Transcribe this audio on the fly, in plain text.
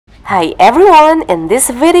Hi everyone! In this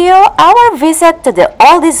video, our visit to the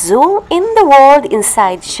oldest zoo in the world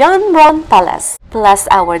inside Jeonbon Palace, plus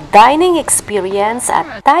our dining experience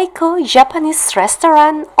at Taiko Japanese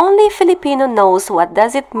restaurant. Only Filipino knows what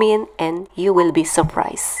does it mean, and you will be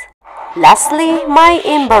surprised. Lastly, my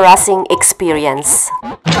embarrassing experience.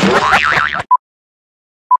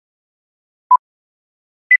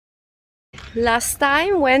 Last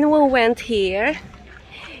time when we went here,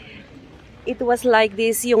 it was like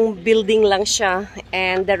this, yung building lang siya,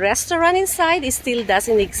 and the restaurant inside still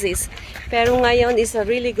doesn't exist. Pero ngayon is a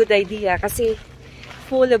really good idea kasi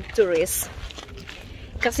full of tourists.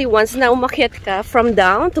 Kasi once na umakyat ka from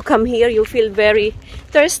down to come here, you feel very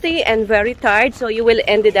thirsty and very tired, so you will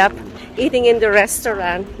ended up eating in the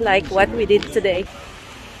restaurant like what we did today.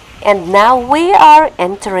 And now we are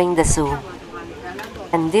entering the zoo.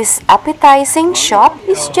 And this appetizing shop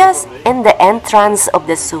is just in the entrance of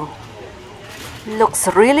the zoo. Looks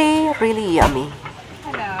really yummy.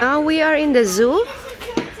 Now we are in the zoo.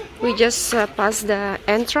 We just passed the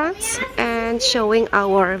entrance and showing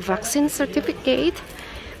our vaccine certificate.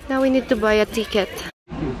 Now we need to buy a ticket.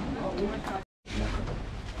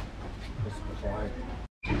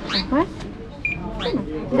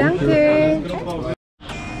 Danke.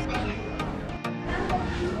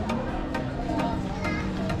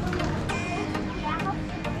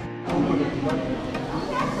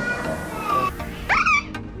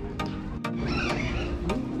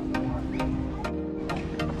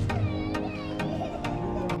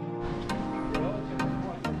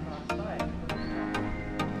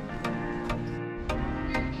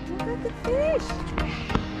 Fish.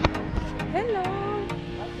 Hello.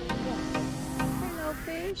 Hello,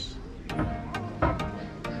 fish.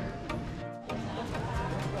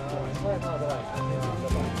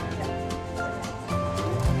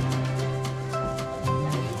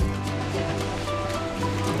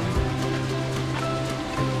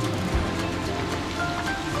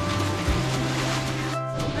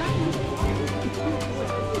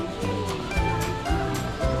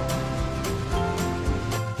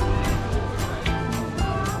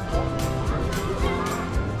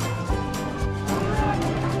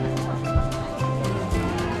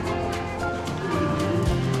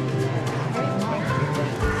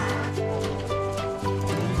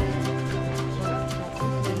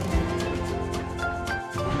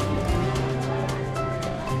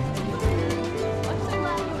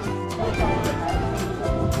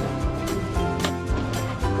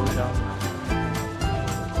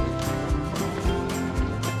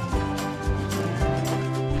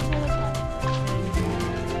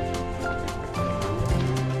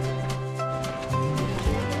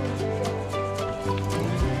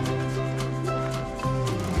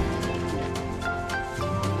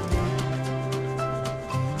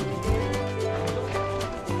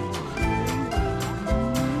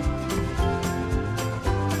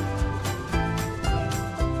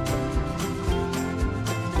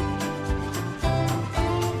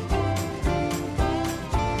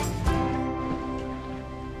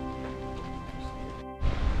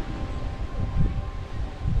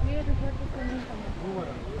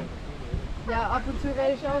 Ja, ab und zu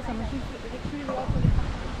werde ich aus, aber ich fühle auch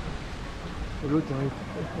so. Gut,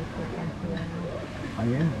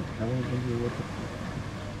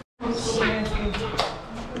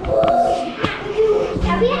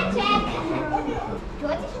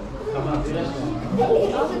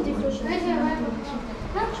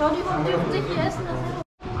 schau, die dürfen sich hier essen.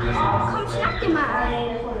 Komm, schnapp dir mal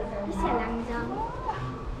ein. Ist ja langsam.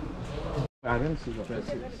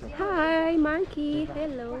 Hi, monkey.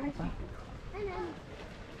 Hello.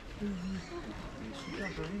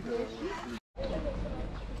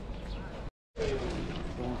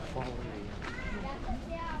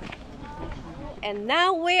 And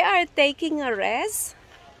now we are taking a rest.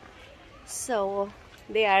 So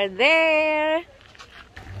they are there.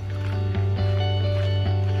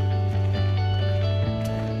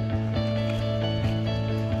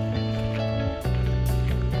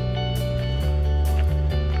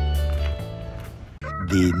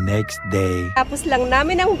 The next day. Tapos lang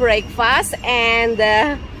namin ang breakfast and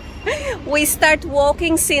we start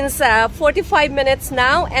walking since 45 minutes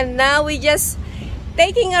now, and now we just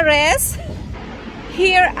taking a rest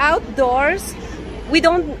here outdoors. We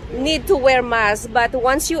don't need to wear masks, but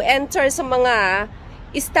once you enter sa mga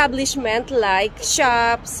establishment like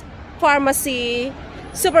shops, pharmacy,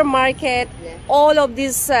 supermarket, all of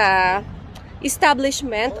these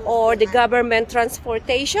establishment or the government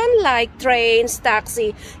transportation like trains,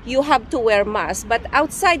 taxi, you have to wear masks. But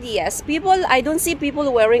outside, yes, I don't see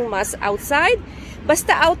people wearing masks outside.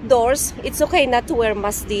 Basta outdoors, it's okay not to wear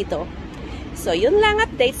mask dito. So yun lang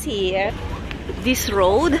updates here. This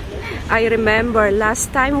road, I remember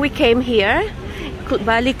last time we came here,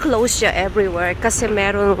 bali close siya everywhere kasi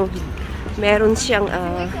meron siyang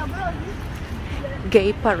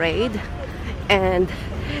gay parade and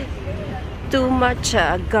too much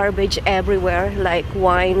garbage everywhere like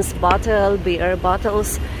wines bottle, beer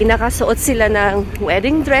bottles. Nakasuot sila ng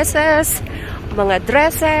wedding dresses, mga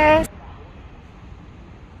dresses.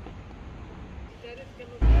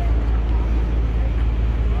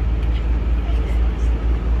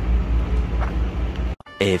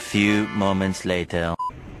 A few moments later.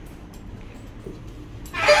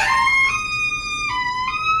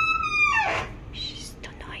 She's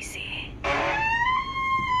too noisy.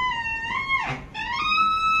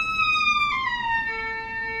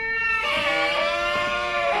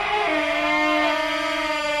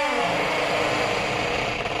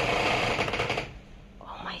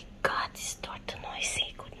 Oh my God, this door too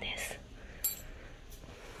noisy. Goodness.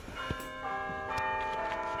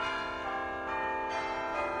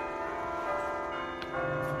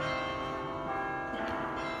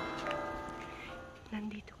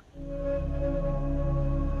 Nandito.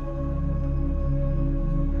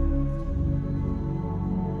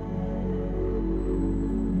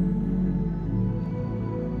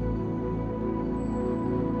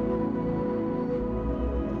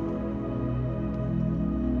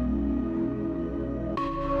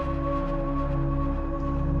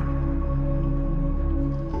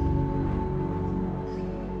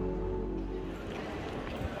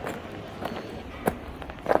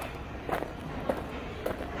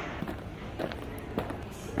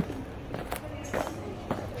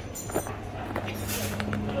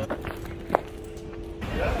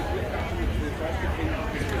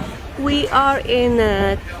 We are in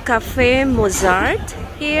Cafe Mozart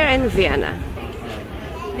here in Vienna.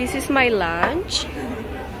 This is my lunch.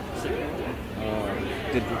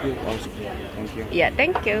 Thank you. Yeah,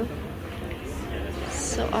 thank you.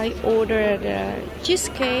 So I ordered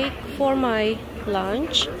cheesecake for my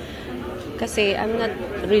lunch kasi I'm not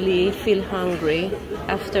really feel hungry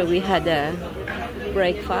after we had a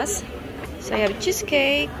breakfast. So I have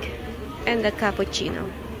cheesecake and the cappuccino.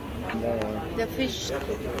 The fish.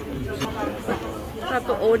 Have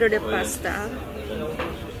to order the pasta.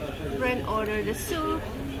 Friend order the soup.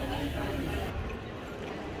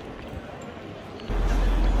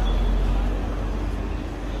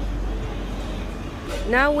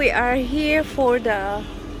 Now we are here for the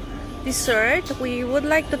dessert. We would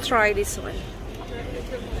like to try this one.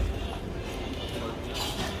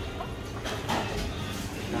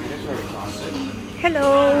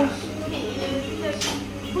 Hello.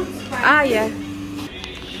 Ah, yeah.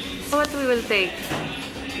 What we will take?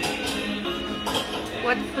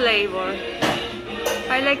 What flavor?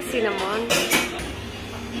 I like cinnamon.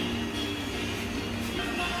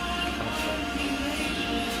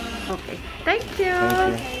 Okay, thank you.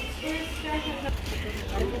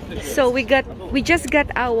 So we just got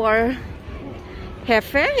our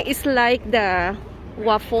hefe. It's like the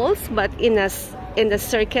waffles, but in the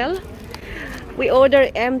circle. We order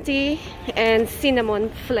empty and cinnamon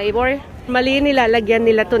flavor. Mali nilalagyan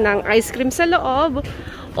nila to ng ice cream sa loob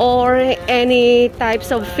or any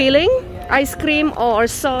types of filling, ice cream or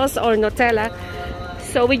sauce or Nutella.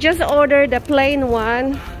 So we just ordered the plain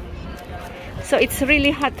one. So it's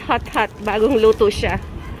really hot bagong luto siya.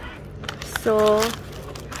 So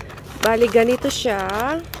bali ganito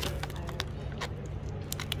siya.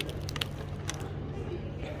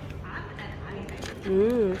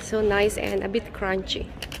 So nice and a bit crunchy.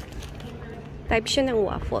 Type siya ng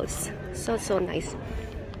waffles. So nice.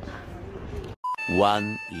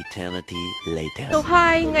 One eternity later. So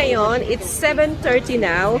hi, ngayon it's 7:30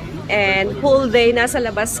 now and whole day nasa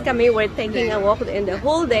labas kami. We're taking a walk in the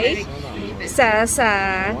whole day sa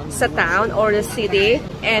town or the city,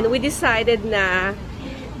 and we decided na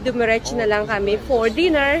dumiretso na lang kami for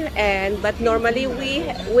dinner, but normally we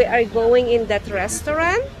are going in that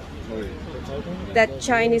restaurant, that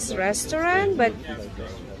Chinese restaurant, but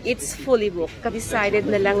it's fully booked. Decided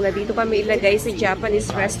na lang na dito kami ilagay sa Japanese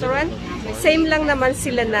restaurant. Same lang naman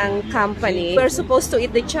sila ng company. We're supposed to eat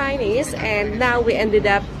the Chinese and now we ended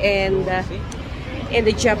up in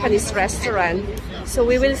the Japanese restaurant. So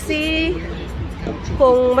we will see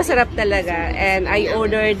kung masarap talaga. And I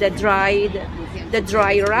ordered the dry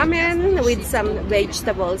ramen with some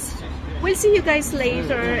vegetables. We'll see you guys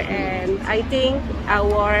later, and I think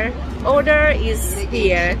our order is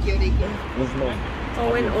here.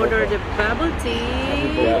 Oh, and order the bubble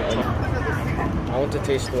tea. I want to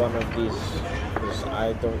taste one of these because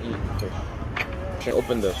I don't eat fish. Can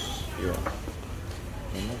open this. Yeah.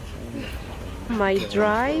 My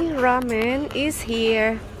dry ramen is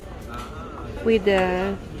here with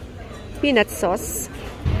the peanut sauce.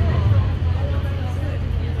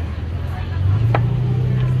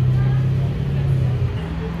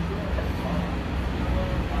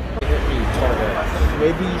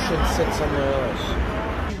 Maybe you should sit somewhere else.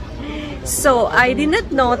 So I did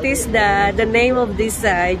not notice the name of this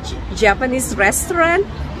Japanese restaurant.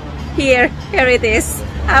 Here it is.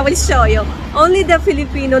 I will show you. Only the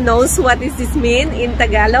Filipino knows what does this mean in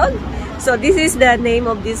Tagalog. So this is the name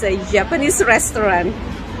of this Japanese restaurant.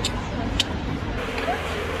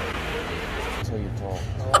 Until you talk.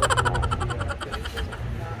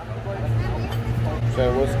 So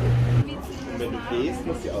what's Wenn du gehst,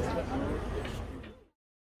 musst du ausmachen.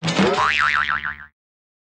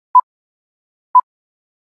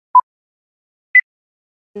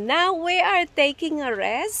 Now we are taking a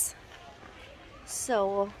rest.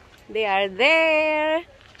 So they are there.